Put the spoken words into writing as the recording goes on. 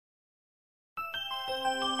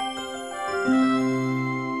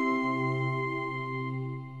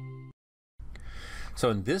So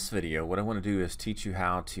in this video, what I want to do is teach you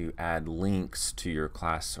how to add links to your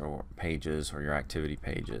class or pages or your activity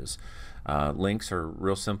pages. Links are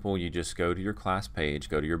real simple. You just go to your class page,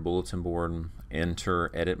 go to your bulletin board, enter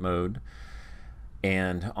edit mode.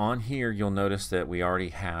 And on here, you'll notice that we already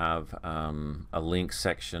have a link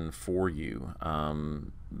section for you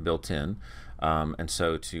built in. And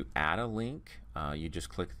so to add a link, you just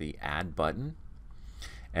click the add button.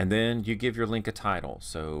 And then you give your link a title.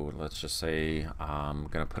 So let's just say I'm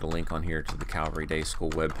going to put a link on here to the Calvary Day School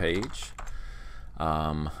webpage.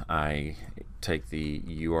 I take the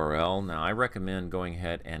URL. Now I recommend going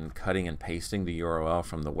ahead and cutting and pasting the URL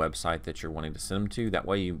from the website that you're wanting to send them to. That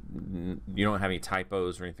way you don't have any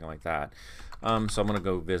typos or anything like that. So I'm going to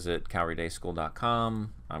go visit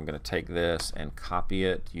calvarydayschool.com. I'm going to take this and copy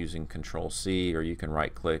it using Control-C, or you can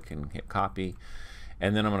right click and hit copy.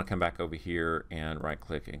 And then I'm going to come back over here and right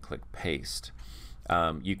click and click paste.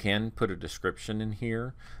 You can put a description in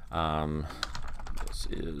here. This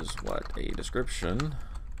is what a description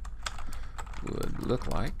would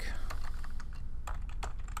look like.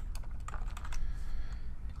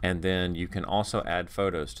 And then you can also add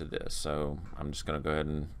photos to this. So I'm just going to go ahead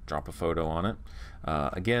and drop a photo on it.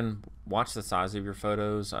 Again, watch the size of your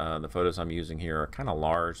photos. The photos I'm using here are kind of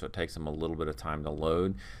large, so it takes them a little bit of time to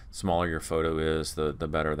load. The smaller your photo is, the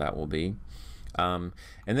better that will be. And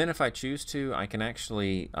then if I choose to, I can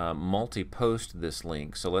actually multi-post this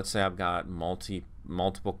link. So let's say I've got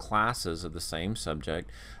multiple classes of the same subject,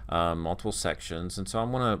 multiple sections, and so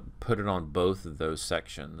I'm going to put it on both of those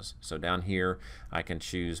sections. So down here I can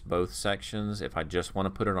choose both sections. If I just want to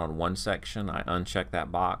put it on one section, I uncheck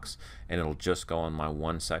that box and it'll just go on my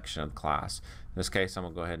one section of the class. In this case, I'm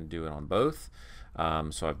going to go ahead and do it on both.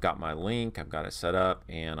 So I've got my link, I've got it set up,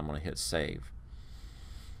 and I'm going to hit save.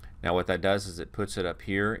 Now what that does is it puts it up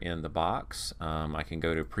here in the box. I can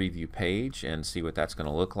go to preview page and see what that's going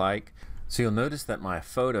to look like. So you'll notice that my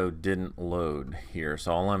photo didn't load here.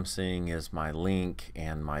 So all I'm seeing is my link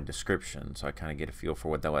and my description. So I kind of get a feel for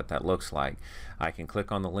what that looks like. I can click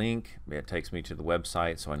on the link. It takes me to the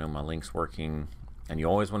website, so I know my link's working. And you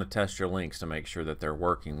always want to test your links to make sure that they're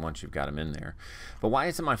working once you've got them in there. But why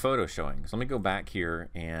isn't my photo showing? So let me go back here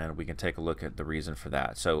and we can take a look at the reason for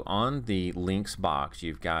that. So on the links box,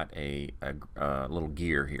 you've got a little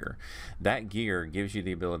gear here. That gear gives you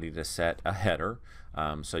the ability to set a header.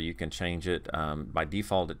 So you can change it. By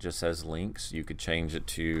default, it just says links. You could change it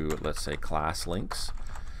to, let's say, class links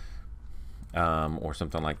or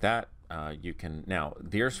something like that. You can now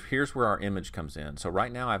here's where our image comes in. So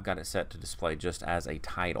right now I've got it set to display just as a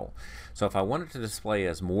title. So if I wanted to display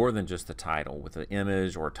as more than just the title with the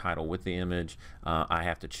image or title with the image, I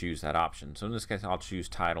have to choose that option. So in this case, I'll choose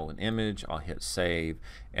title and image. I'll hit save,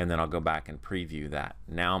 and then I'll go back and preview that.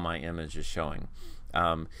 Now my image is showing.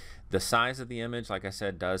 The size of the image, like I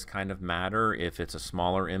said, does kind of matter. If it's a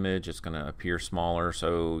smaller image, it's going to appear smaller,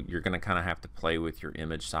 so you're going to kind of have to play with your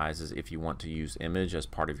image sizes if you want to use image as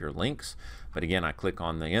part of your links. But again, I click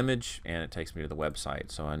on the image and it takes me to the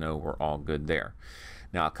website, so I know we're all good there.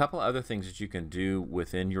 Now, a couple other things that you can do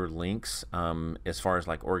within your links, as far as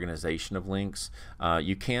like organization of links,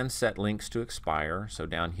 you can set links to expire. So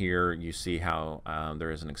down here you see how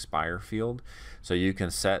there is an expire field. So you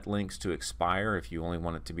can set links to expire if you only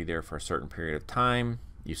want it to be there for a certain period of time.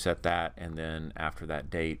 You set that, and then after that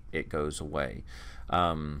date it goes away.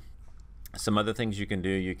 Some other things you can do,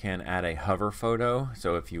 you can add a hover photo.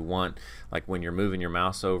 So if you want, like when you're moving your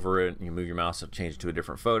mouse over it, you move your mouse to change it to a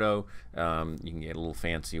different photo, you can get a little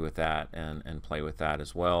fancy with that and play with that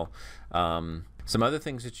as well. Some other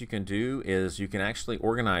things that you can do is you can actually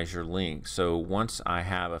organize your links. So once I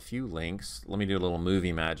have a few links, let me do a little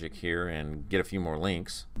movie magic here and get a few more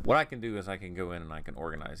links. What I can do is I can go in and I can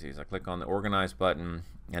organize these. I click on the organize button,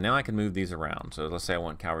 and now I can move these around. So let's say I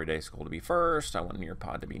want Calvary Day School to be first, I want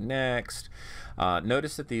Nearpod to be next.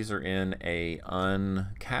 Notice that these are in a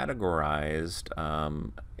uncategorized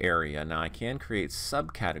area. Now I can create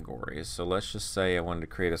subcategories. So let's just say I wanted to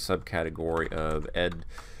create a subcategory of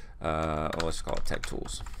let's call it Tech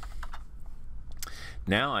Tools.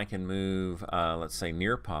 Now I can move, let's say,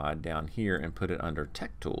 Nearpod down here and put it under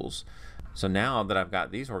Tech Tools. So now that I've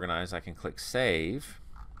got these organized, I can click Save,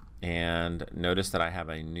 and notice that I have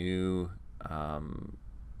a new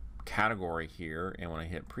category here. And when I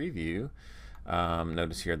hit Preview,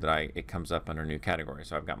 notice here that it comes up under New Category.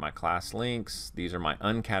 So I've got my class links. These are my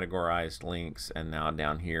uncategorized links, and now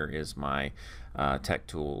down here is my Tech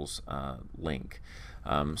Tools link.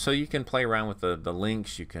 So you can play around with the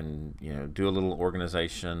links. You can do a little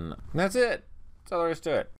organization. And that's it. That's all there is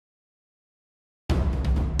to it.